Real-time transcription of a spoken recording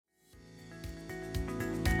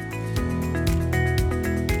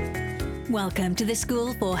Welcome to the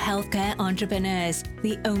School for Healthcare Entrepreneurs,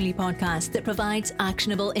 the only podcast that provides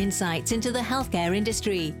actionable insights into the healthcare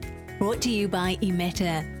industry. Brought to you by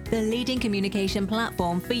Emitter, the leading communication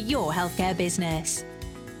platform for your healthcare business.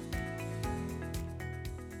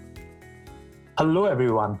 Hello,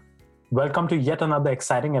 everyone. Welcome to yet another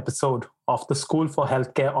exciting episode of the School for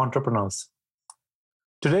Healthcare Entrepreneurs.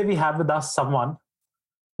 Today, we have with us someone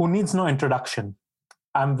who needs no introduction.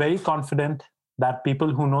 I'm very confident that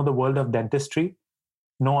people who know the world of dentistry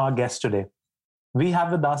know our guest today. We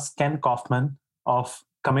have with us Ken Kaufman of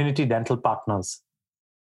Community Dental Partners.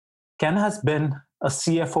 Ken has been a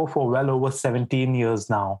CFO for well over 17 years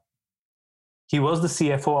now. He was the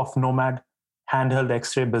CFO of Nomad Handheld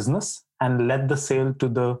X-ray business and led the sale to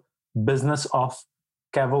the business of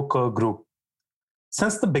Cavour Group.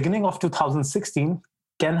 Since the beginning of 2016,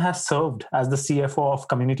 Ken has served as the CFO of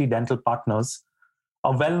Community Dental Partners,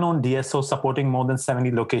 a well-known DSO supporting more than 70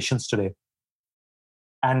 locations today.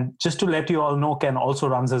 And just to let you all know, Ken also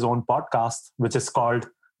runs his own podcast, which is called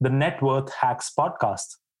the Net Worth Hacks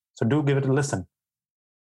Podcast. So do give it a listen.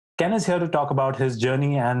 Ken is here to talk about his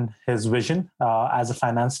journey and his vision as a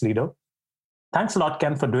finance leader. Thanks a lot,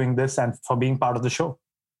 Ken, for doing this and for being part of the show.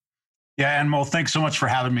 Yeah, Anmol, thanks so much for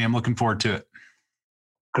having me. I'm looking forward to it.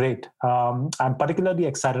 Great. I'm particularly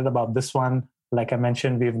excited about this one. Like I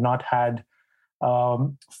mentioned, we've not had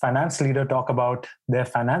finance leader talk about their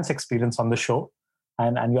finance experience on the show,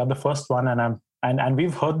 and you are the first one. And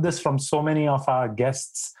we've heard this from so many of our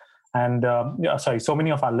guests, and so many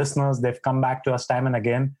of our listeners. They've come back to us time and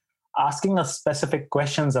again, asking us specific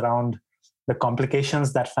questions around the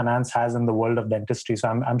complications that finance has in the world of dentistry. So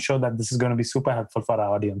I'm sure that this is going to be super helpful for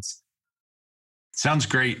our audience. Sounds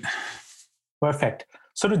great. Perfect.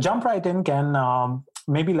 So to jump right in, Ken,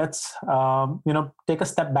 maybe let's take a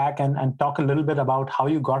step back and talk a little bit about how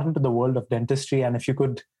you got into the world of dentistry, and if you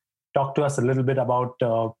could talk to us a little bit about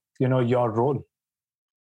your role.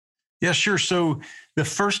 Yeah, sure. So the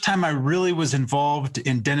first time I really was involved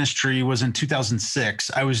in dentistry was in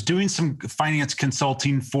 2006. I was doing some finance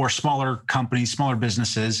consulting for smaller companies, smaller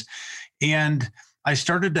businesses, and I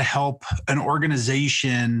started to help an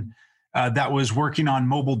organization that was working on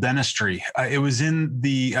mobile dentistry. It was in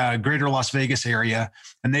the greater Las Vegas area,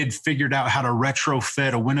 and they'd figured out how to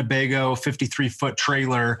retrofit a Winnebago 53-foot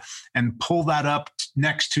trailer and pull that up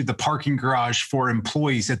next to the parking garage for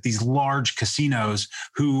employees at these large casinos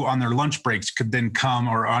who on their lunch breaks could then come,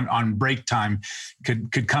 or on break time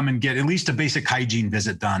could come and get at least a basic hygiene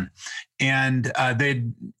visit done. And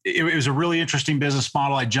it was a really interesting business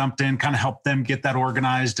model. I jumped in, kind of helped them get that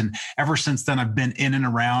organized. And ever since then, I've been in and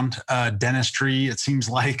around dentistry. It seems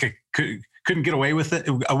like I couldn't get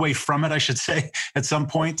away from it, I should say, at some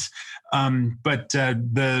points. But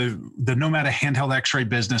the Nomad Handheld X-ray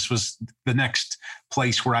business was the next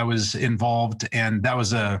place where I was involved. And that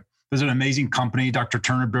was an amazing company. Dr.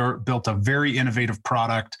 Turner built a very innovative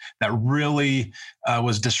product that really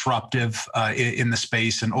was disruptive in the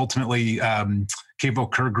space, and ultimately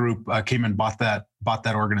Cavour Group came and bought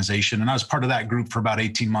that organization, and I was part of that group for about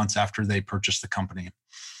 18 months after they purchased the company.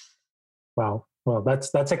 Wow, well,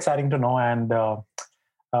 that's exciting to know, and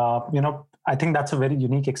I think that's a very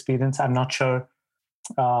unique experience. I'm not sure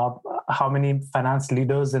how many finance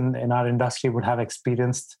leaders in our industry would have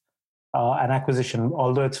experienced an acquisition,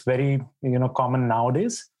 although it's very common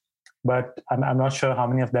nowadays. But I'm not sure how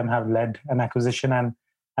many of them have led an acquisition.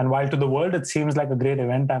 And while to the world it seems like a great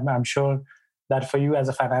event, I'm sure that for you as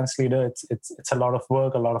a finance leader, it's a lot of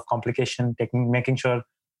work, a lot of complication, making sure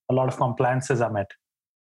a lot of compliances are met.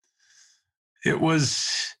 It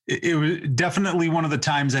was definitely one of the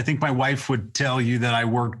times. I think my wife would tell you that I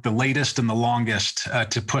worked the latest and the longest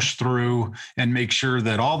to push through and make sure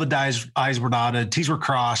that all the I's were dotted, T's were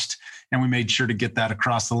crossed, and we made sure to get that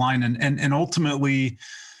across the line. And ultimately,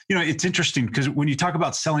 it's interesting because when you talk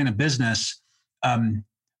about selling a business,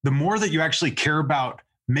 the more that you actually care about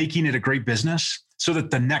making it a great business so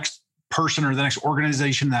that the next person or the next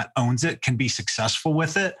organization that owns it can be successful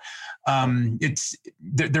with it,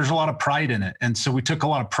 there's a lot of pride in it. And so we took a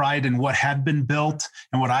lot of pride in what had been built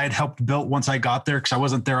and what I had helped build once I got there, because I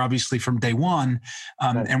wasn't there obviously from day one.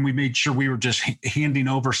 Right. And we made sure we were just handing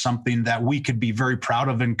over something that we could be very proud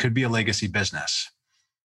of and could be a legacy business.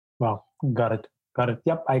 Well, got it.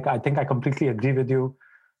 Yep. I think I completely agree with you.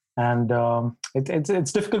 And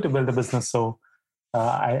it's difficult to build a business. So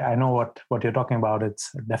I know what you're talking about.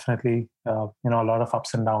 It's definitely, a lot of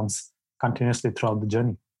ups and downs continuously throughout the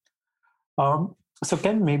journey. So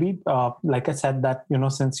Ken, maybe, like I said, that,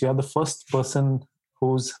 since you're the first person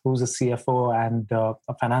who's a CFO and a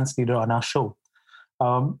finance leader on our show,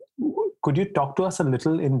 Could you talk to us a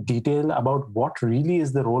little in detail about what really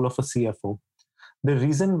is the role of a CFO? The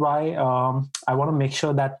reason why I want to make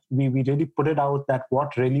sure that we really put it out that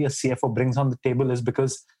what really a CFO brings on the table is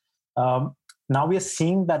because now we are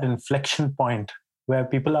seeing that inflection point where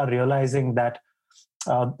people are realizing that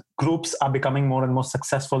groups are becoming more and more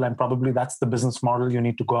successful, and probably that's the business model you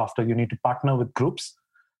need to go after. You need to partner with groups.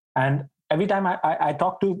 And every time I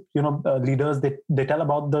talk to leaders, they tell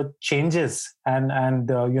about the changes and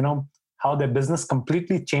how their business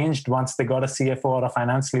completely changed once they got a CFO or a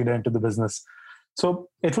finance leader into the business. So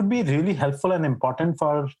it would be really helpful and important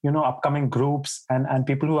for upcoming groups and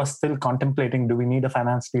people who are still contemplating: do we need a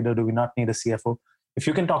finance leader? Do we not need a CFO? If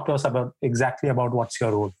you can talk to us about what's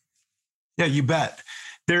your role. Yeah, you bet.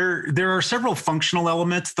 There are several functional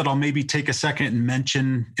elements that I'll maybe take a second and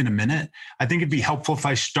mention in a minute. I think it'd be helpful if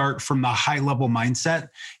I start from the high level mindset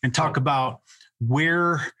and talk about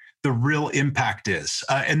where the real impact is.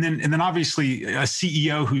 And then obviously a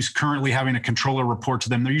CEO who's currently having a controller report to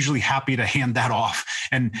them, they're usually happy to hand that off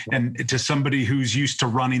and to somebody who's used to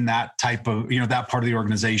running that type of, that part of the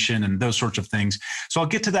organization and those sorts of things. So I'll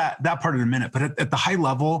get to that part in a minute. But at the high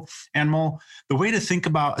level, Anmol, the way to think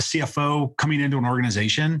about a CFO coming into an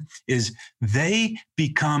organization is they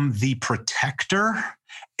become the protector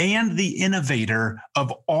and the innovator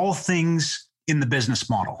of all things in the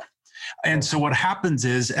business model. And so what happens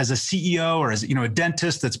is, as a CEO or as a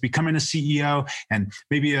dentist that's becoming a CEO and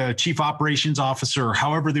maybe a chief operations officer, or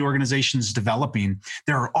however the organization is developing,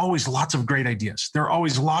 there are always lots of great ideas. There are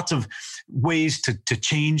always lots of ways to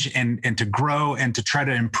change and to grow and to try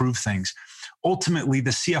to improve things. Ultimately,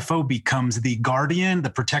 the CFO becomes the guardian, the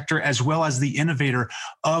protector, as well as the innovator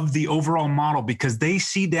of the overall model, because they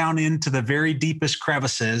see down into the very deepest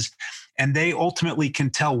crevices and they ultimately can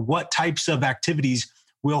tell what types of activities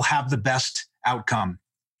will have the best outcome.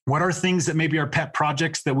 What are things that maybe are pet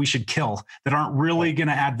projects that we should kill that aren't really going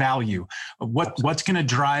to add value? What's going to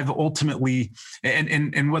drive ultimately,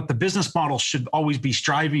 and what the business model should always be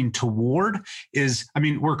striving toward is,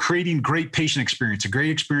 we're creating great patient experience, a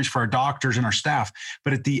great experience for our doctors and our staff.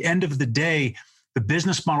 But at the end of the day, the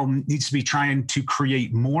business model needs to be trying to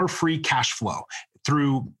create more free cash flow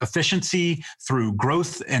through efficiency, through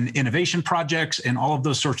growth and innovation projects, and all of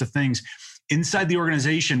those sorts of things. Inside the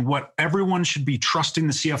organization, what everyone should be trusting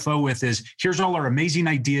the CFO with is, here's all our amazing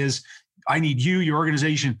ideas. I need you, your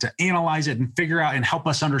organization, to analyze it and figure out and help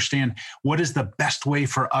us understand what is the best way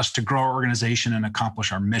for us to grow our organization and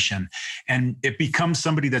accomplish our mission. And it becomes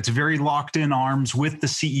somebody that's very locked in arms with the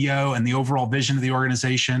CEO and the overall vision of the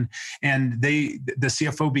organization. And the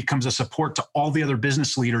CFO becomes a support to all the other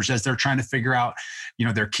business leaders as they're trying to figure out,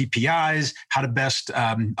 their KPIs, how to best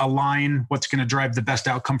align what's going to drive the best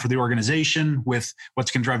outcome for the organization with what's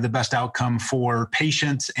going to drive the best outcome for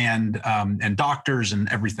patients and doctors and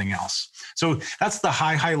everything else. So that's the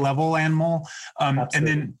high level, Anmol.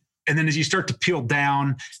 And then as you start to peel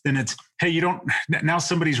down, then it's, hey, now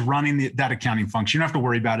somebody's running that accounting function. You don't have to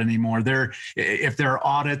worry about it anymore. If there are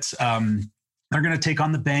audits, they're going to take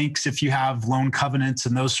on the banks if you have loan covenants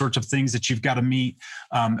and those sorts of things that you've got to meet.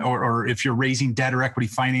 Or if you're raising debt or equity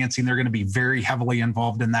financing, they're going to be very heavily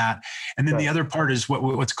involved in that. And then the other part is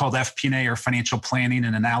what's called FP&A, or financial planning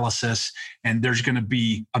and analysis. And there's going to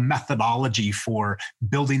be a methodology for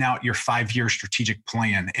building out your 5-year strategic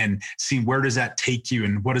plan and seeing where does that take you,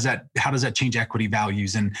 and how does that change equity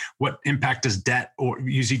values, and what impact does debt, or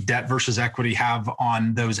using debt versus equity, have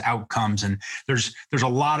on those outcomes. And there's a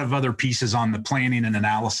lot of other pieces on the planning and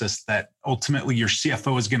analysis that ultimately your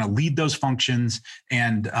CFO is going to lead those functions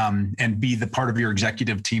and be the part of your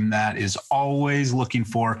executive team that is always looking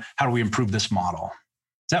for, how do we improve this model?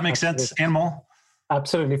 Does that make sense, Anmol?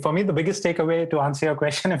 Absolutely. For me, the biggest takeaway, to answer your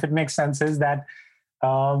question, if it makes sense, is that,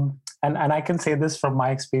 and I can say this from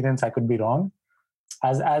my experience, I could be wrong.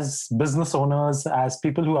 As business owners, as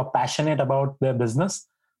people who are passionate about their business,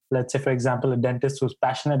 let's say, for example, a dentist who's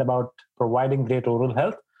passionate about providing great oral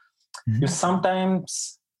health, you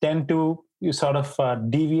sometimes tend to sort of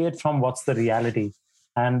deviate from what's the reality.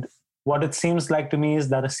 And what it seems like to me is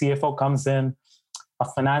that a CFO comes in, a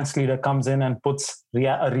finance leader comes in and puts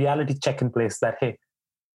a reality check in place that, hey,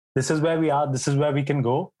 this is where we are, this is where we can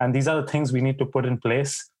go, and these are the things we need to put in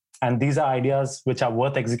place. And these are ideas which are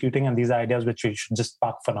worth executing, and these are ideas which we should just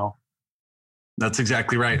park for now. That's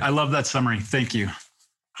exactly right. I love that summary. Thank you.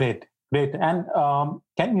 Great. And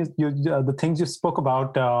Ken, the things you spoke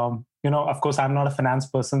about, of course, I'm not a finance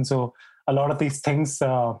person, so a lot of these things,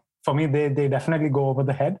 for me, they definitely go over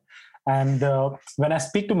the head. And when I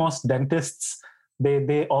speak to most dentists,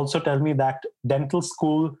 they also tell me that dental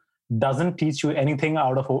school doesn't teach you anything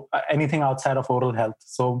outside of oral health.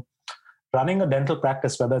 So running a dental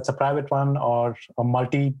practice, whether it's a private one or a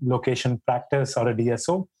multi-location practice or a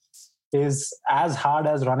DSO, is as hard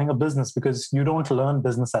as running a business because you don't learn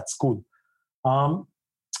business at school.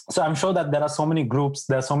 So I'm sure that there are so many groups,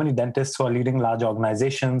 there are so many dentists who are leading large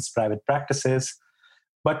organizations, private practices.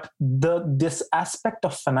 But this aspect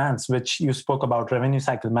of finance, which you spoke about, revenue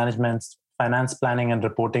cycle management, finance planning and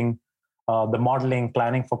reporting, the modeling,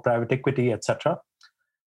 planning for private equity, etc.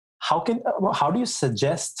 How do you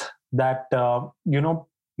suggest that,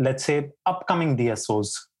 let's say upcoming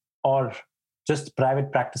DSOs or just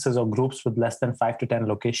private practices or groups with less than 5 to 10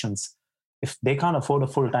 locations, if they can't afford a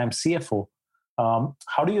full-time CFO,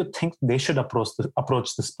 how do you think they should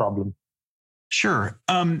approach this problem? Sure.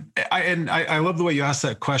 I love the way you asked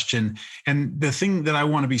that question. And the thing that I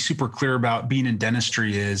want to be super clear about being in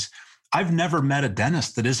dentistry is I've never met a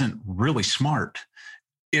dentist that isn't really smart.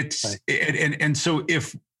 It's right. And so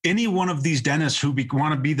if any one of these dentists who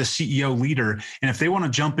want to be the CEO leader, and if they want to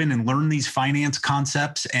jump in and learn these finance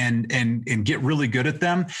concepts and get really good at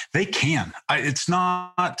them, they can.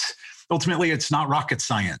 Ultimately, it's not rocket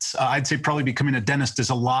science. I'd say probably becoming a dentist is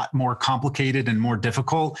a lot more complicated and more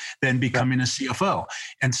difficult than becoming a CFO.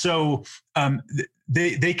 And so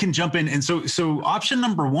they can jump in. And so option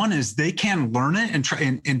number one is they can learn it and try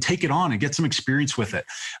and take it on and get some experience with it.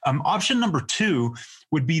 Option number two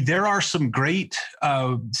would be there are some great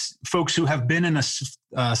folks who have been in a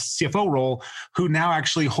CFO role who now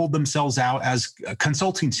actually hold themselves out as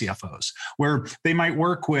consulting CFOs, where they might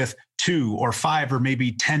work with 2 or 5 or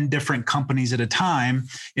maybe 10 different companies at a time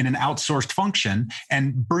in an outsourced function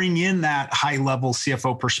and bring in that high level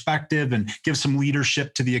CFO perspective and give some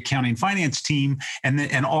leadership to the accounting finance team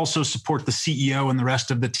and also support the CEO and the rest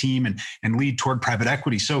of the team and lead toward private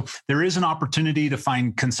equity. So there is an opportunity to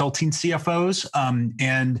find consulting CFOs.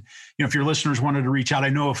 And if your listeners wanted to reach out, I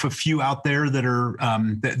know of a few out there that are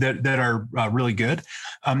that are really good.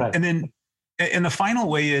 Right. And the final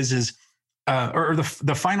way is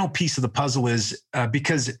the final piece of the puzzle is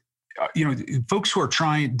because dentists who are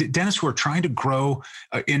trying to grow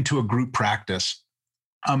into a group practice,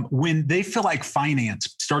 when they feel like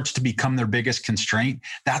finance starts to become their biggest constraint,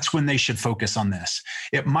 that's when they should focus on this.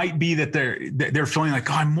 It might be that they're feeling like,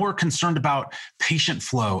 I'm more concerned about patient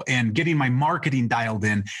flow and getting my marketing dialed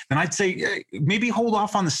in. Then I'd say maybe hold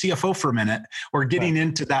off on the CFO for a minute, or getting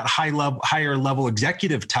into that higher level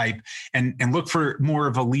executive type and look for more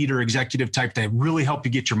of a leader executive type to really help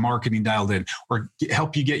you get your marketing dialed in or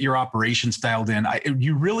help you get your operations dialed in.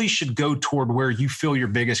 You really should go toward where you feel your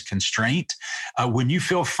biggest constraint. When you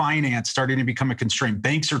feel finance starting to become a constraint,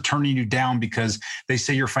 banks are turning you down because they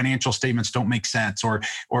say your financial statements don't make sense or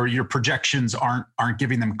your projections aren't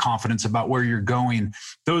giving them confidence about where you're going.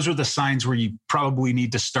 Those are the signs where you probably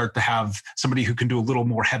need to start to have somebody who can do a little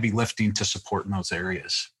more heavy lifting to support in those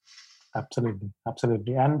areas. Absolutely.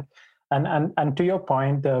 And to your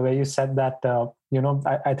point, where you said that,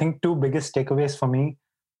 I think 2 biggest takeaways for me.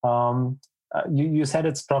 You said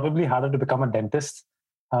it's probably harder to become a dentist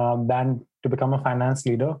than to become a finance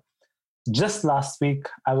leader. Just last week,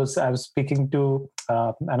 I was speaking to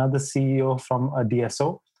another CEO from a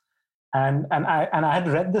DSO, and I had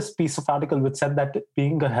read this piece of article which said that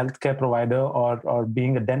being a healthcare provider or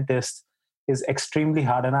being a dentist is extremely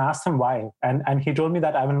hard. And I asked him why, and he told me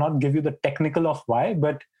that I will not give you the technical of why,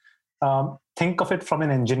 but think of it from an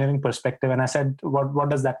engineering perspective. And I said, what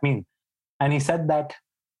does that mean? And he said that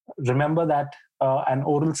remember that an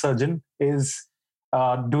oral surgeon is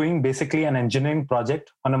doing basically an engineering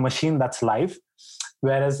project on a machine that's live,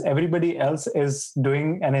 whereas everybody else is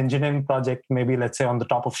doing an engineering project, maybe let's say on the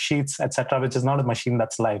top of sheets, etc., which is not a machine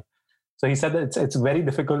that's live. So he said that it's very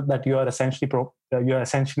difficult that you are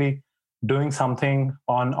essentially doing something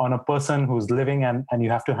on a person who's living and you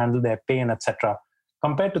have to handle their pain, etc.,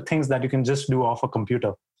 compared to things that you can just do off a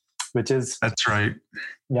computer, which is that's right.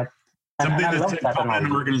 Yep. Something that's in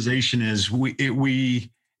an organization is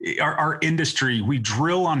our industry, we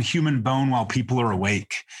drill on human bone while people are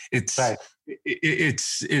awake. It's right.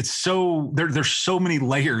 It's so there's so many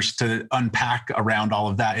layers to unpack around all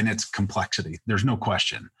of that and its complexity. There's no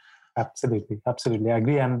question. Absolutely. I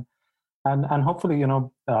agree. And hopefully,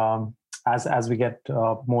 as we get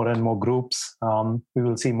more and more groups, we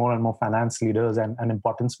will see more and more finance leaders and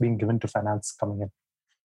importance being given to finance coming in.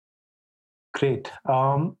 Great.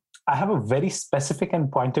 I have a very specific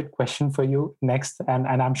and pointed question for you next, and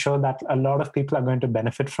I'm sure that a lot of people are going to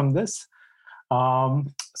benefit from this.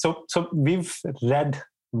 So we've read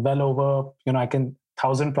well over,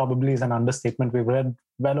 1,000 probably is an understatement. We've read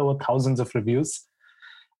well over thousands of reviews.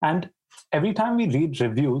 And every time we read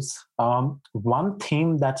reviews, one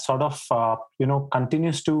theme that sort of,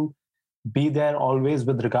 continues to be there always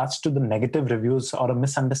with regards to the negative reviews or a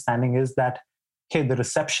misunderstanding is that, hey, the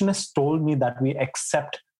receptionist told me that we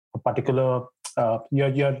accept a particular,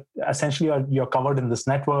 you're essentially you're covered in this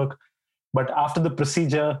network. But after the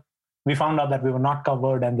procedure, we found out that we were not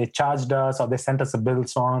covered and they charged us or they sent us a bill,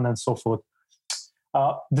 so on and so forth.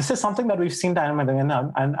 This is something that we've seen time and again.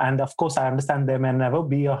 And of course, I understand there may never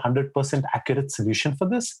be 100% accurate solution for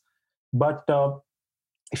this. But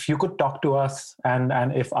if you could talk to us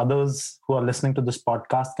and if others who are listening to this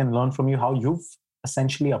podcast can learn from you how you've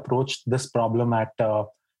essentially approached this problem at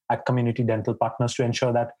Community Dental Partners to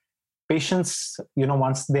ensure that patients,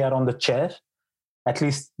 once they are on the chair, at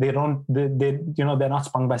least they're not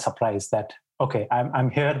sprung by surprise that, okay, I'm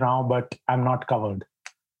here now, but I'm not covered.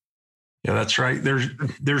 Yeah, that's right.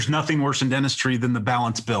 There's nothing worse in dentistry than the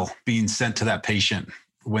balance bill being sent to that patient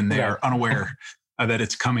when they are unaware that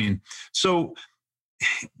it's coming. So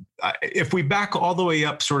if we back all the way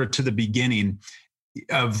up sort of to the beginning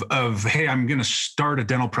of hey, I'm going to start a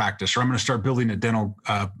dental practice, or I'm going to start building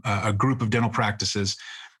a group of dental practices,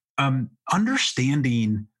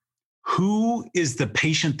 understanding who is the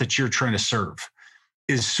patient that you're trying to serve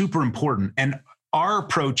is super important. And our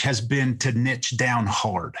approach has been to niche down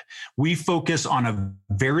hard. We focus on a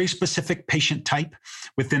very specific patient type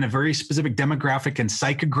within a very specific demographic and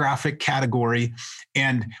psychographic category.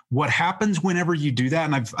 And what happens whenever you do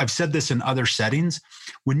that, and I've said this in other settings,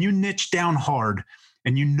 when you niche down hard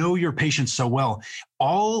and you know your patients so well,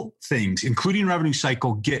 all things, including revenue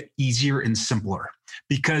cycle, get easier and simpler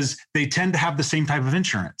because they tend to have the same type of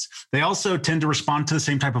insurance. They also tend to respond to the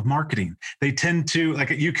same type of marketing. They tend to,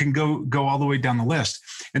 you can go all the way down the list.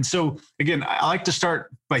 And so again, I like to start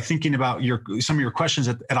by thinking about some of your questions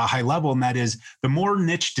at a high level. And that is, the more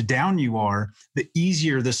niched down you are, the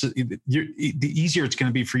easier it's going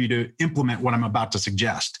to be for you to implement what I'm about to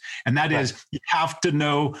suggest. And that is, you have to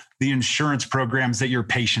know the insurance programs that your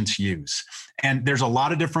patients use. And there's a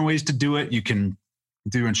lot of different ways to do it. You can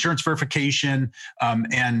do insurance verification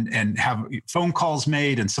and have phone calls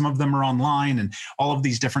made, and some of them are online, and all of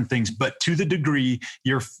these different things. But to the degree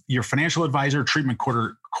your financial advisor, treatment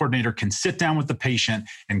coordinator can sit down with the patient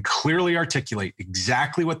and clearly articulate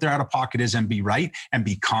exactly what their out-of-pocket is and be right and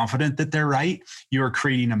be confident that they're right, you are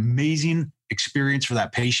creating amazing experience for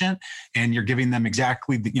that patient, and you're giving them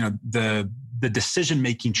exactly the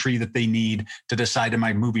decision-making tree that they need to decide, am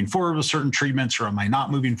I moving forward with certain treatments or am I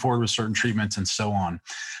not moving forward with certain treatments, and so on.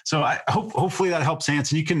 So hopefully that helps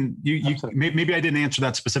answer. You maybe I didn't answer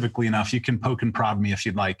that specifically enough. You can poke and prod me if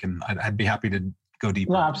you'd like, and I'd be happy to go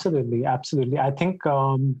deeper. No, absolutely. I think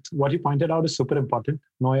what you pointed out is super important.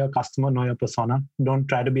 Know your customer, know your persona. Don't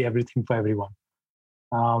try to be everything for everyone.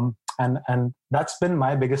 And that's been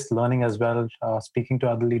my biggest learning as well, speaking to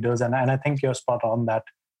other leaders. And I think you're spot on that.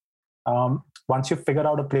 Once you figure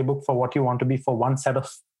out a playbook for what you want to be for one set of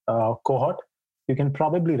cohort, you can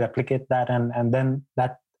probably replicate that. And then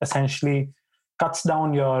that essentially cuts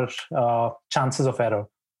down your chances of error.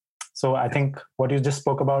 So I think what you just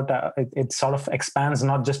spoke about, it sort of expands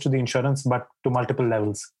not just to the insurance, but to multiple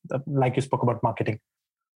levels, like you spoke about marketing.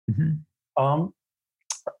 Mm-hmm.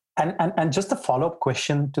 And just a follow-up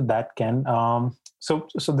question to that, Ken. So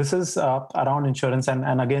this is around insurance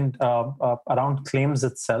and again, around claims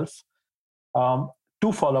itself.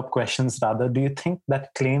 Two follow-up questions rather. Do you think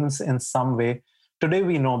that claims in some way, today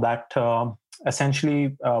we know that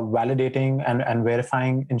essentially validating and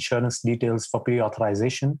verifying insurance details for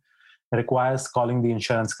pre-authorization requires calling the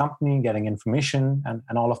insurance company, getting information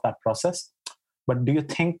and all of that process. But do you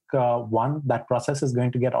think, one, that process is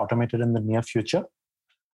going to get automated in the near future?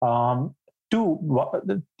 Two,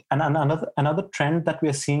 and another trend that we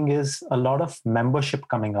are seeing is a lot of membership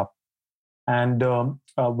coming up. And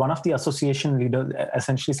one of the association leaders,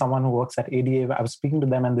 essentially someone who works at ADA, I was speaking to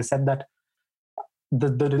them and they said that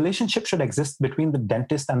the relationship should exist between the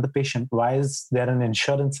dentist and the patient. Why is there an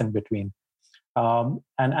insurance in between? And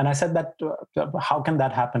I said that, how can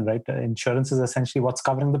that happen, right? Insurance is essentially what's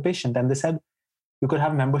covering the patient. And they said, you could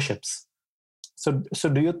have memberships. So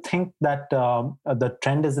do you think that the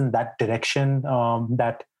trend is in that direction,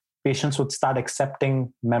 that patients would start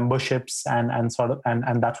accepting memberships and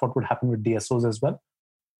that's what would happen with DSOs as well?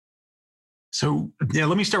 So yeah,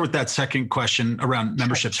 let me start with that second question around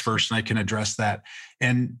memberships first, and I can address that.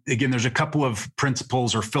 And again, there's a couple of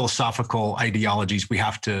principles or philosophical ideologies we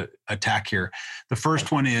have to attack here. The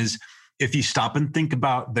first one is, if you stop and think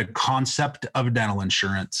about the concept of dental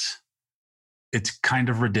insurance, it's kind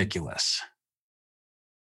of ridiculous.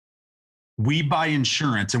 We buy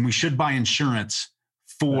insurance, and we should buy insurance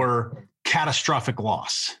for catastrophic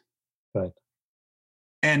loss. Right.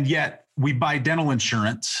 And yet we buy dental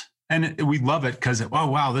insurance And we love it because, oh,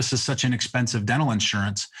 wow, this is such an expensive dental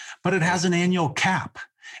insurance, but it has an annual cap.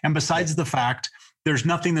 And besides the fact, there's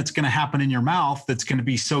nothing that's going to happen in your mouth that's going to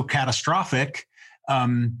be so catastrophic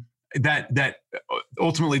that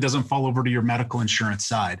ultimately doesn't fall over to your medical insurance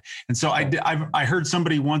side. And so I heard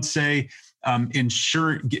somebody once say,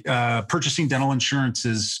 purchasing dental insurance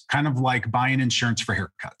is kind of like buying insurance for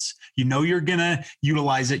haircuts. You know you're going to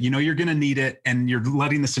utilize it, you know you're going to need it, and you're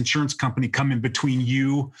letting this insurance company come in between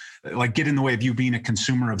you, like get in the way of you being a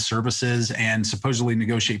consumer of services and supposedly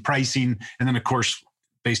negotiate pricing. And then, of course,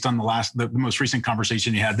 based on the most recent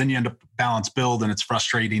conversation you had, then you end up balance billed, and it's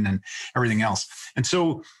frustrating and everything else. And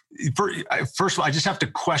so, first of all, I just have to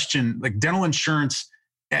question, like, dental insurance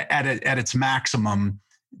at its maximum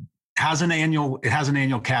has an annual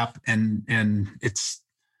cap, and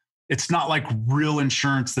it's not like real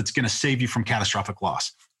insurance that's going to save you from catastrophic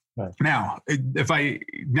loss. Right. Now,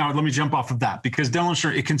 let me jump off of that, because dental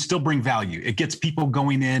insurance, it can still bring value. It gets people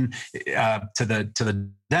going in to the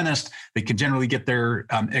dentist. They can generally get their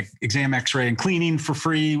exam, X-ray, and cleaning for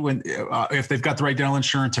free if they've got the right dental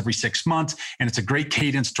insurance every 6 months, and it's a great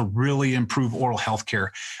cadence to really improve oral health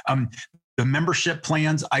care. The membership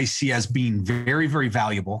plans I see as being very, very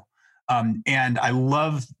valuable. And I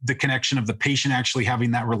love the connection of the patient actually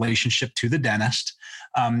having that relationship to the dentist.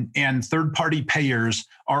 And third-party payers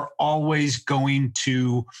are always going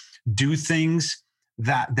to do things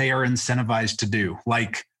that they are incentivized to do,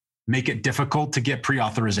 like make it difficult to get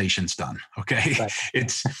pre-authorizations done. Okay. Right.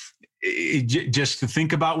 Just to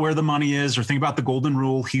think about where the money is, or think about the golden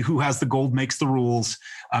rule. He who has the gold makes the rules.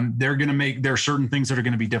 There are certain things that are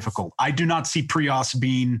going to be difficult. I do not see pre-auth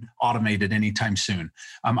being automated anytime soon.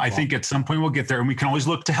 I think at some point we'll get there, and we can always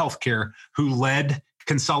look to healthcare, who led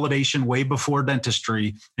consolidation way before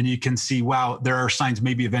dentistry. And you can see, wow, there are signs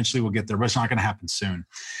maybe eventually we'll get there, but it's not going to happen soon.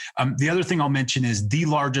 The other thing I'll mention is the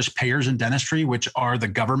largest payers in dentistry, which are the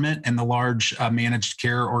government and the large managed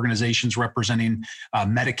care organizations representing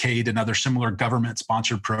Medicaid and other similar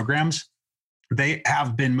government-sponsored programs. They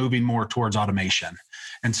have been moving more towards automation.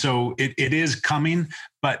 And so it is coming,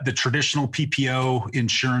 but the traditional PPO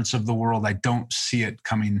insurance of the world, I don't see it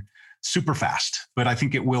coming super fast, but I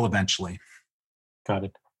think it will eventually. Got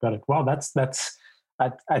it. Wow, that's.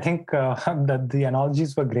 I think that the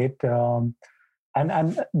analogies were great. And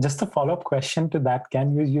just a follow-up question to that,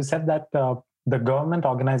 Ken, you said that the government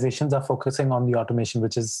organizations are focusing on the automation,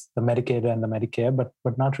 which is the Medicaid and the Medicare,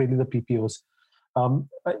 but not really the PPOs.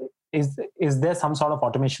 Is there some sort of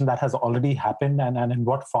automation that has already happened, and in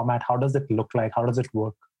what format? How does it look like? How does it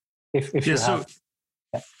work?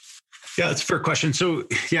 Yeah, that's a fair question. So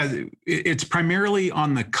it's primarily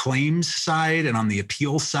on the claims side and on the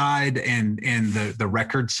appeal side and the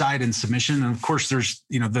record side and submission. And of course, there's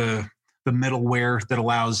the middleware that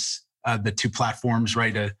allows the two platforms,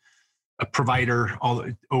 right? A provider all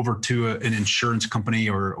over to an insurance company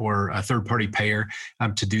or a third-party payer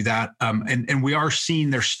to do that. And we are seeing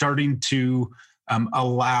they're starting to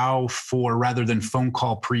allow for, rather than phone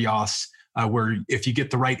call pre-auths, where if you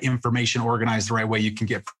get the right information organized the right way, you can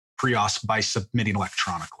get pre-auth by submitting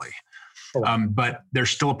electronically. But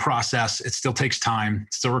there's still a process. It still takes time.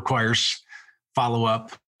 It still requires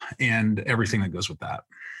follow-up and everything that goes with that.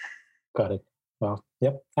 Got it. Well,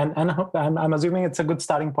 yep. And I'm assuming it's a good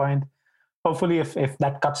starting point. Hopefully, if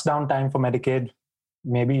that cuts down time for Medicaid,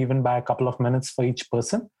 maybe even by a couple of minutes for each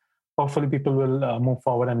person, hopefully people will move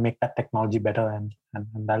forward and make that technology better, and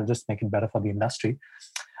that'll just make it better for the industry.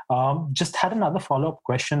 Just had another follow-up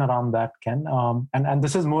question around that, Ken. And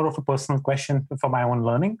this is more of a personal question for my own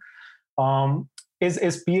learning.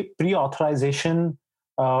 Is pre-authorization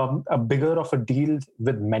a bigger of a deal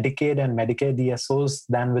with Medicaid and Medicare DSOs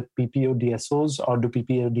than with PPO DSOs, or do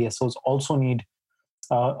PPO DSOs also need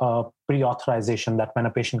pre-authorization, that when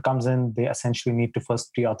a patient comes in, they essentially need to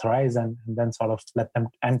first pre-authorize and then sort of let them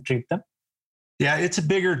and treat them? Yeah, it's a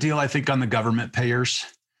bigger deal, I think, on the government payers.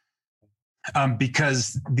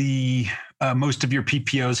 Because the most of your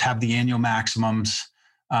PPOs have the annual maximums,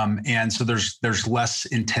 and so there's less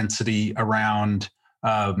intensity around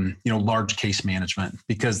large case management,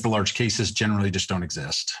 because the large cases generally just don't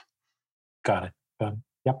exist. Got it.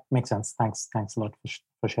 Yep, makes sense. Thanks a lot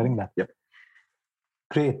for sharing that. Yep.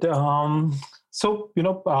 Great. So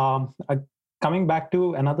coming back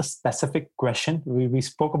to another specific question, we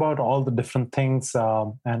spoke about all the different things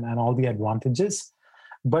and all the advantages.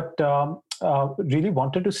 But really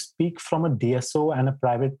wanted to speak from a DSO and a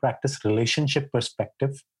private practice relationship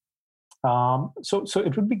perspective. So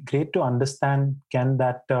it would be great to understand, Ken,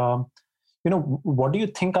 that what do you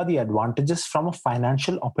think are the advantages from a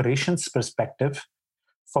financial operations perspective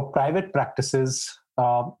for private practices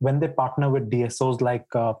when they partner with DSOs like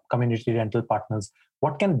community rental partners,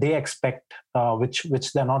 what can they expect,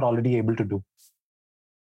 which they're not already able to do?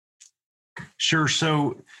 Sure.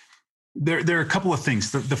 So there are a couple of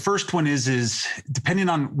things. The first one is depending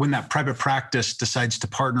on when that private practice decides to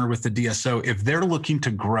partner with the DSO, if they're looking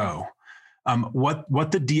to grow,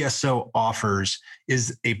 what the DSO offers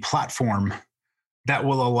is a platform that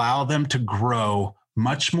will allow them to grow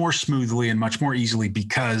much more smoothly and much more easily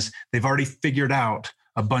because they've already figured out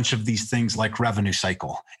a bunch of these things like revenue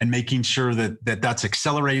cycle and making sure that's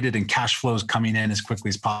accelerated and cash flows coming in as quickly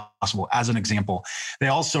as possible. As an example, they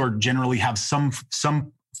also generally have some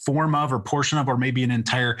form of or portion of, or maybe an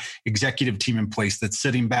entire executive team in place that's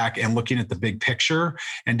sitting back and looking at the big picture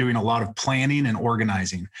and doing a lot of planning and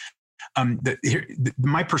organizing.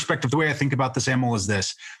 My perspective, the way I think about this, Amol, is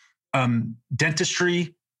this.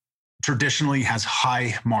 Dentistry traditionally has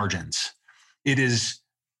high margins.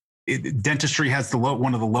 Dentistry has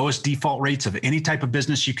one of the lowest default rates of any type of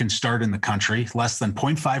business you can start in the country, less than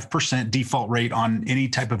 0.5% default rate on any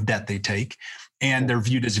type of debt they take. And they're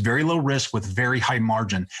viewed as very low risk with very high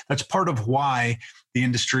margin. That's part of why the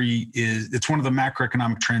industry it's one of the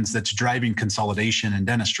macroeconomic trends that's driving consolidation in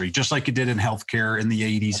dentistry, just like it did in healthcare in the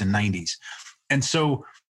 80s and 90s. And so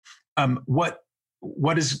what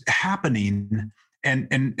is happening and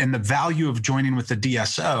the value of joining with the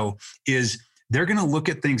DSO is they're going to look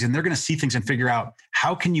at things and they're going to see things and figure out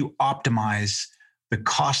how can you optimize the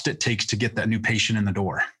cost it takes to get that new patient in the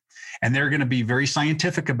door. And they're going to be very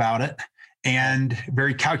scientific about it and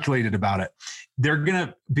very calculated about it. They're going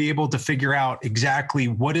to be able to figure out exactly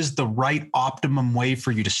what is the right optimum way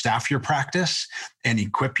for you to staff your practice and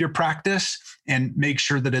equip your practice and make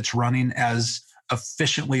sure that it's running as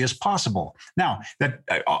efficiently as possible. Now, that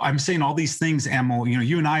I'm saying all these things, Amol,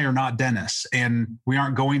 you and I are not dentists and we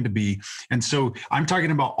aren't going to be. And so I'm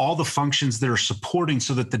talking about all the functions that are supporting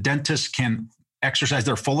so that the dentist can exercise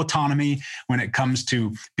their full autonomy when it comes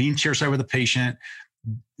to being chairside with a patient,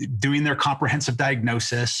 doing their comprehensive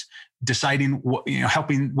diagnosis, deciding what,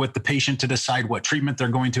 helping with the patient to decide what treatment they're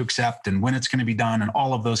going to accept and when it's going to be done and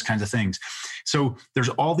all of those kinds of things. So there's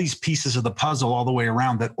all these pieces of the puzzle all the way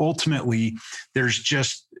around that ultimately there's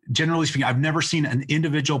just, generally speaking, I've never seen an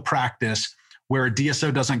individual practice where a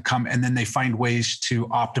DSO doesn't come and then they find ways to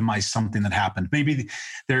optimize something that happened. Maybe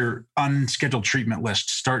their unscheduled treatment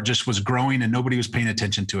list was growing and nobody was paying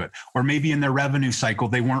attention to it. Or maybe in their revenue cycle,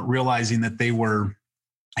 they weren't realizing that they were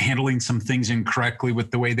handling some things incorrectly with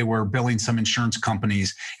the way they were billing some insurance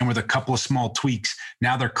companies, and with a couple of small tweaks,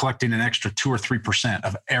 now they're collecting an extra 2 or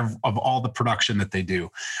 3% of all the production that they do.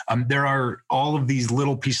 There are all of these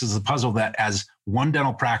little pieces of the puzzle that, as one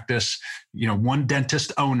dental practice, one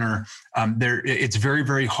dentist owner, it's very,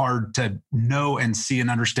 very hard to know and see and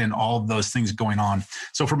understand all of those things going on.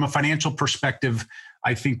 So from a financial perspective,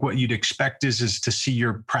 I think what you'd expect is to see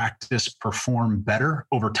your practice perform better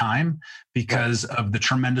over time because of the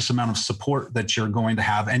tremendous amount of support that you're going to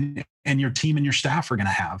have and your team and your staff are going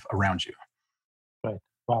to have around you. Right.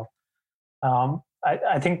 Wow.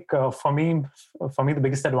 I think for me, the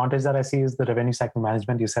biggest advantage that I see is the revenue cycle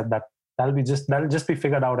management. You said that that'll just be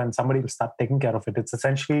figured out and somebody will start taking care of it. It's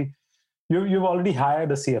essentially you've already hired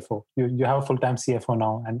a CFO. You have a full-time CFO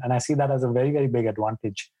now, and I see that as a very, very big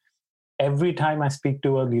advantage. Every time I speak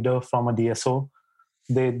to a leader from a DSO,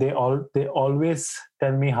 they always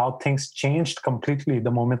tell me how things changed completely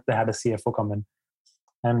the moment they had a CFO come in,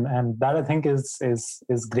 and that I think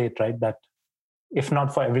is great, right? That if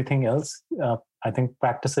not for everything else, I think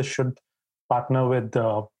practices should partner with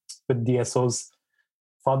DSOs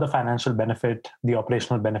for the financial benefit, the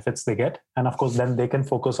operational benefits they get, and of course, then they can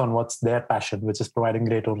focus on what's their passion, which is providing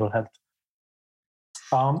great oral health.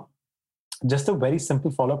 Just a very simple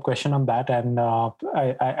follow-up question on that, and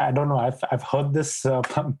I don't know. I've heard this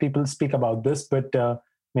people speak about this, but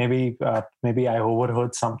maybe I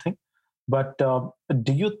overheard something. But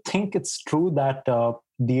do you think it's true that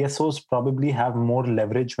DSOs probably have more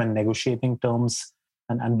leverage when negotiating terms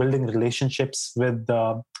and building relationships with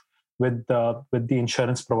the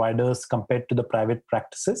insurance providers compared to the private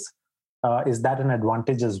practices? Is that an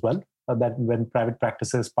advantage as well? That when private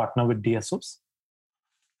practices partner with DSOs?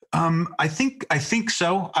 I think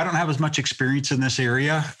so. I don't have as much experience in this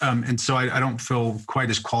area, and so I don't feel quite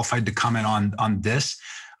as qualified to comment on this.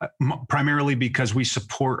 Primarily because we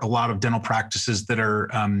support a lot of dental practices that are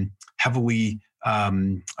heavily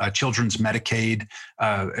children's Medicaid.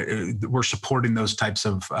 We're supporting those types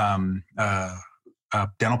of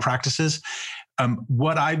dental practices.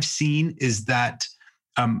 What I've seen is that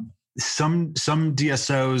some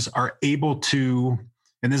DSOs are able to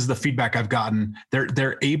and this is the feedback I've gotten,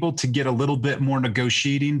 they're able to get a little bit more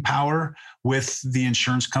negotiating power with the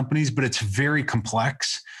insurance companies, but it's very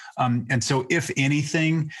complex. And so if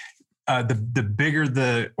anything, the bigger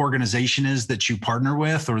the organization is that you partner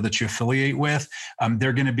with or that you affiliate with,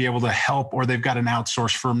 they're going to be able to help, or they've got an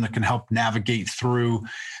outsourced firm that can help navigate through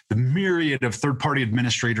the myriad of third-party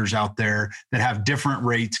administrators out there that have different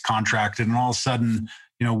rates contracted. And all of a sudden,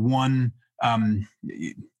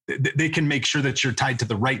 they can make sure that you're tied to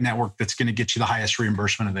the right network that's going to get you the highest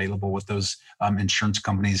reimbursement available with those insurance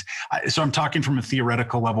companies. So I'm talking from a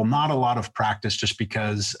theoretical level, not a lot of practice, just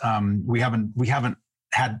because we haven't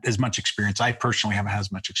had as much experience. I personally haven't had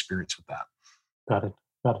as much experience with that. Got it.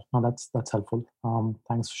 No, that's helpful.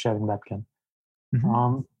 Thanks for sharing that, Ken.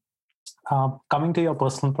 Mm-hmm. Coming to your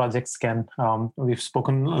personal projects, Ken, we've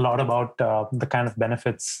spoken a lot about the kind of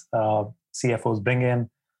benefits CFOs bring in,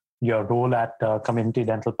 your role at Community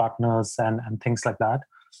Dental Partners, and things like that.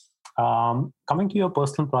 Coming to your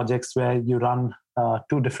personal projects, where you run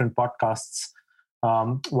 2 different podcasts.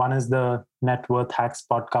 One is the Net Worth Hacks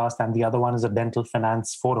podcast, and the other one is a Dental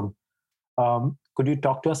Finance Forum. Could you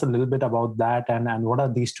talk to us a little bit about that, and what are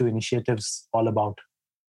these 2 initiatives all about?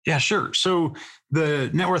 Yeah, sure. So the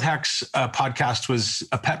Net Worth Hacks podcast was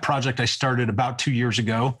a pet project I started about 2 years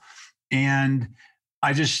ago. And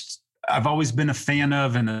I've always been a fan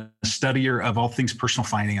of and a studier of all things personal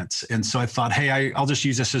finance. And so I thought, hey, I'll just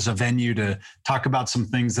use this as a venue to talk about some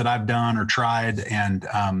things that I've done or tried, and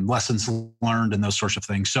lessons learned and those sorts of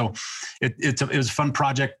things. So it was a fun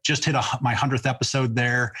project. Just hit my 100th episode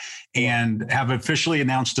there, and have officially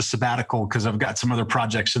announced a sabbatical because I've got some other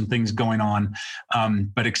projects and things going on,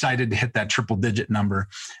 but excited to hit that triple-digit number.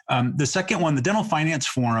 The second one, the Dental Finance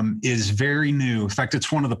Forum, is very new. In fact,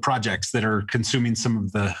 it's one of the projects that are consuming some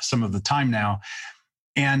of the time now.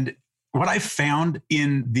 And what I found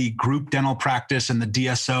in the group dental practice and the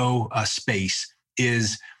DSO space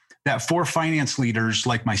is that for finance leaders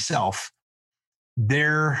like myself,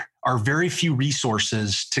 there are very few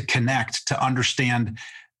resources to connect to understand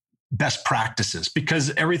best practices, because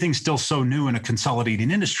everything's still so new in a consolidating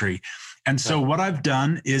industry. And so what I've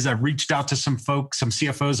done is I've reached out to some folks, some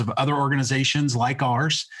CFOs of other organizations like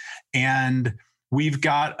ours, and we've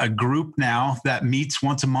got a group now that meets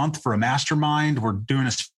once a month for a mastermind. We're doing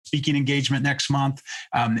a speaking engagement next month,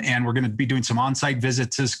 and we're going to be doing some on-site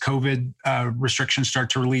visits as COVID restrictions start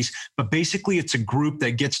to release. But basically, it's a group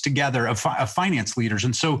that gets together of finance leaders.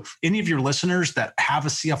 And so any of your listeners that have a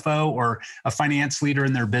CFO or a finance leader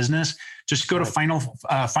in their business, just go to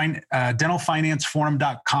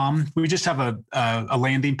dentalfinanceforum.com. We just have a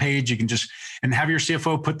landing page. You can and have your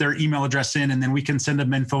CFO put their email address in, and then we can send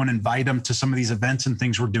them info and invite them to some of these events and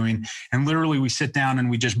things we're doing. And literally we sit down and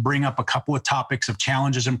we just bring up a couple of topics of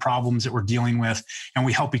challenges and problems that we're dealing with, and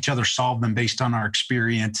we help each other solve them based on our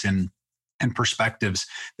experience and perspectives.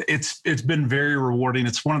 It's been very rewarding.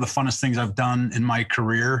 It's one of the funnest things I've done in my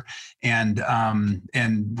career, and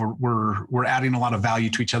we're adding a lot of value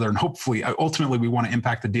to each other. And hopefully, ultimately, we want to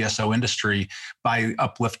impact the DSO industry by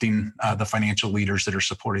uplifting the financial leaders that are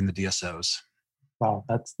supporting the DSOs. Wow,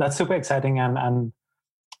 that's super exciting, and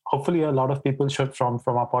hopefully a lot of people should from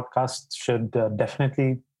our podcast should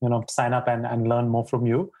definitely sign up and learn more from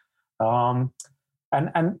you. And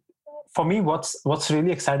for me, what's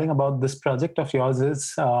really exciting about this project of yours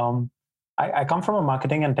is I come from a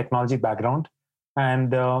marketing and technology background,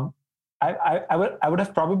 and I would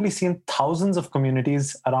have probably seen thousands of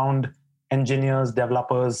communities around engineers,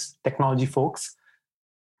 developers, technology folks.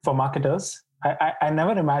 For marketers, I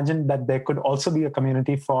never imagined that there could also be a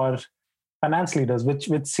community for finance leaders, which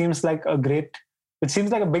seems like a big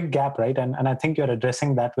gap, right? And I think you're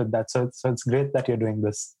addressing that with that. So it's great that you're doing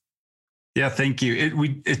this. Yeah, thank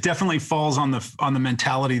you. It definitely falls on the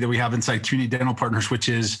mentality that we have inside Community Dental Partners, which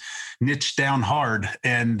is niche down hard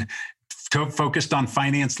and focused on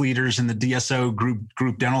finance leaders in the DSO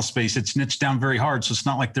group dental space. It's niche down very hard. So it's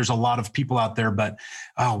not like there's a lot of people out there, but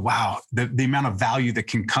oh wow, the amount of value that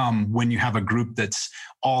can come when you have a group that's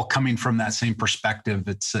all coming from that same perspective.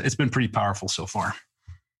 It's been pretty powerful so far.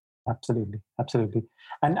 Absolutely.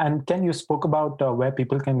 And Ken, you spoke about where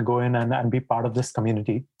people can go in and be part of this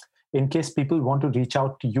community. In case people want to reach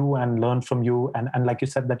out to you and learn from you, and like you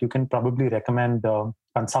said, that you can probably recommend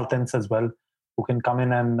consultants as well who can come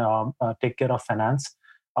in and take care of finance.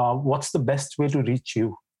 What's the best way to reach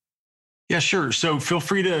you? Yeah, sure. So feel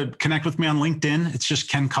free to connect with me on LinkedIn. It's just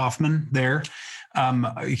Ken Kaufman there.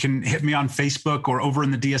 You can hit me on Facebook or over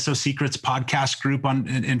in the DSO Secrets podcast group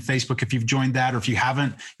in Facebook if you've joined that, or if you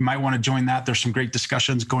haven't, you might want to join that. There's some great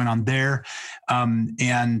discussions going on there.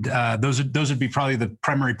 Those would be probably the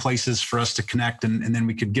primary places for us to connect, and then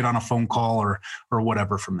we could get on a phone call or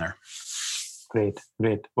whatever from there. Great.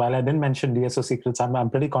 While I didn't mention DSO Secrets, I'm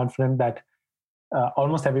pretty confident that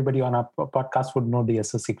almost everybody on our podcast would know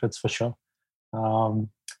DSO Secrets for sure.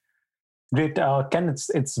 Great. Ken,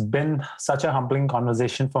 it's been such a humbling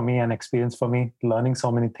conversation for me and experience for me, learning so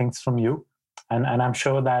many things from you. And I'm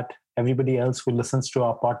sure that everybody else who listens to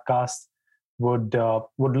our podcast would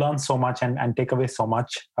learn so much and take away so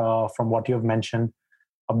much from what you've mentioned,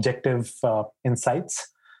 objective insights.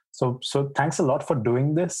 So thanks a lot for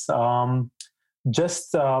doing this.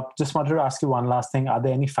 Just wanted to ask you one last thing. Are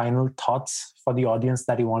there any final thoughts for the audience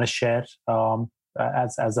that you want to share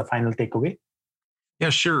as a final takeaway? Yeah,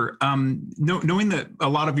 sure. Knowing that a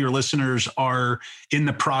lot of your listeners are in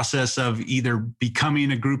the process of either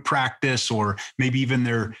becoming a group practice, or maybe even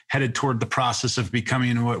they're headed toward the process of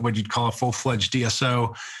becoming what you'd call a full-fledged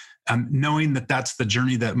DSO, knowing that that's the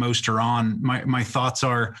journey that most are on, my thoughts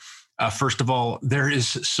are, first of all, there is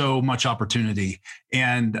so much opportunity.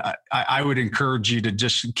 And I would encourage you to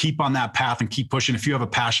just keep on that path and keep pushing. If you have a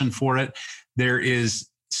passion for it, there is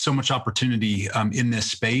so much opportunity in this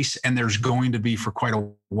space, and there's going to be for quite a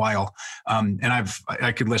while. And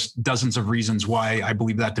I could list dozens of reasons why I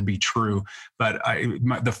believe that to be true. But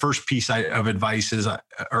the first piece of advice is,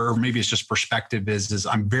 or maybe it's just perspective, is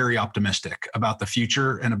I'm very optimistic about the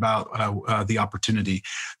future and about the opportunity.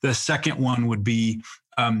 The second one would be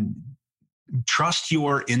trust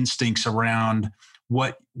your instincts around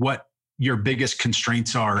what your biggest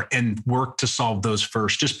constraints are and work to solve those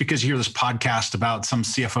first. Just because you hear this podcast about some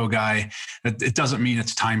CFO guy, it doesn't mean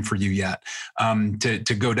it's time for you yet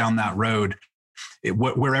to go down that road.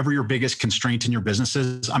 Wherever your biggest constraint in your business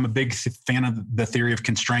is, I'm a big fan of the theory of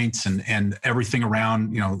constraints and everything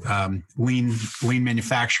around, lean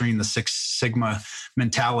manufacturing, the Six Sigma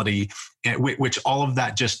mentality, which all of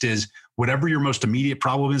that just is, whatever your most immediate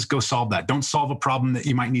problem is, go solve that. Don't solve a problem that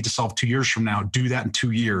you might need to solve 2 years from now. Do that in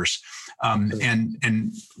 2 years.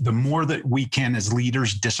 And the more that we can, as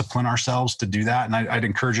leaders, discipline ourselves to do that, and I'd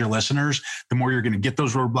encourage your listeners, the more you're going to get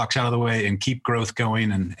those roadblocks out of the way and keep growth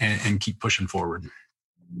going and keep pushing forward.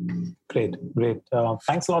 Great.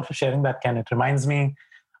 Thanks a lot for sharing that, Ken. It reminds me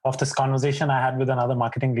of this conversation I had with another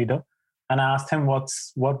marketing leader, and I asked him, what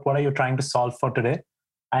are you trying to solve for today?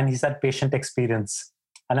 And he said, patient experience.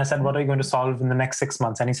 And I said, what are you going to solve in the next 6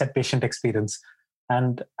 months? And he said, patient experience.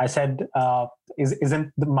 And I said,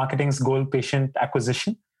 isn't the marketing's goal patient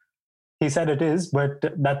acquisition? He said it is, but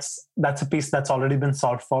that's a piece that's already been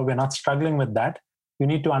solved for. We're not struggling with that. You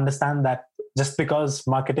need to understand that just because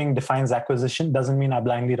marketing defines acquisition doesn't mean I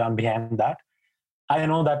blindly run behind that. I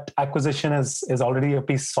know that acquisition is already a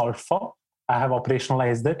piece solved for. I have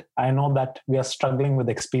operationalized it. I know that we are struggling with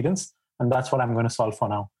experience, and that's what I'm going to solve for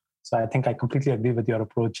now. So I think I completely agree with your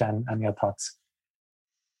approach and your thoughts.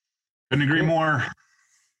 Couldn't agree more.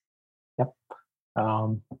 Yep.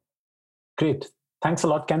 Great. Thanks a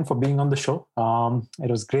lot, Ken, for being on the show.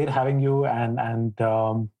 It was great having you, and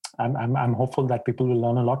I'm hopeful that people will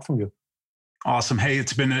learn a lot from you. Awesome. Hey,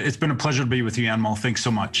 it's been a pleasure to be with you, Anmol. Thanks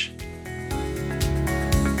so much.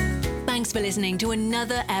 Thanks for listening to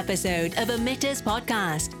another episode of Emitters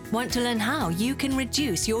Podcast. Want to learn how you can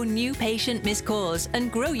reduce your new patient missed calls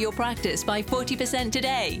and grow your practice by 40%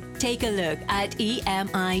 today? Take a look at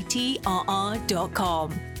emitrr.com.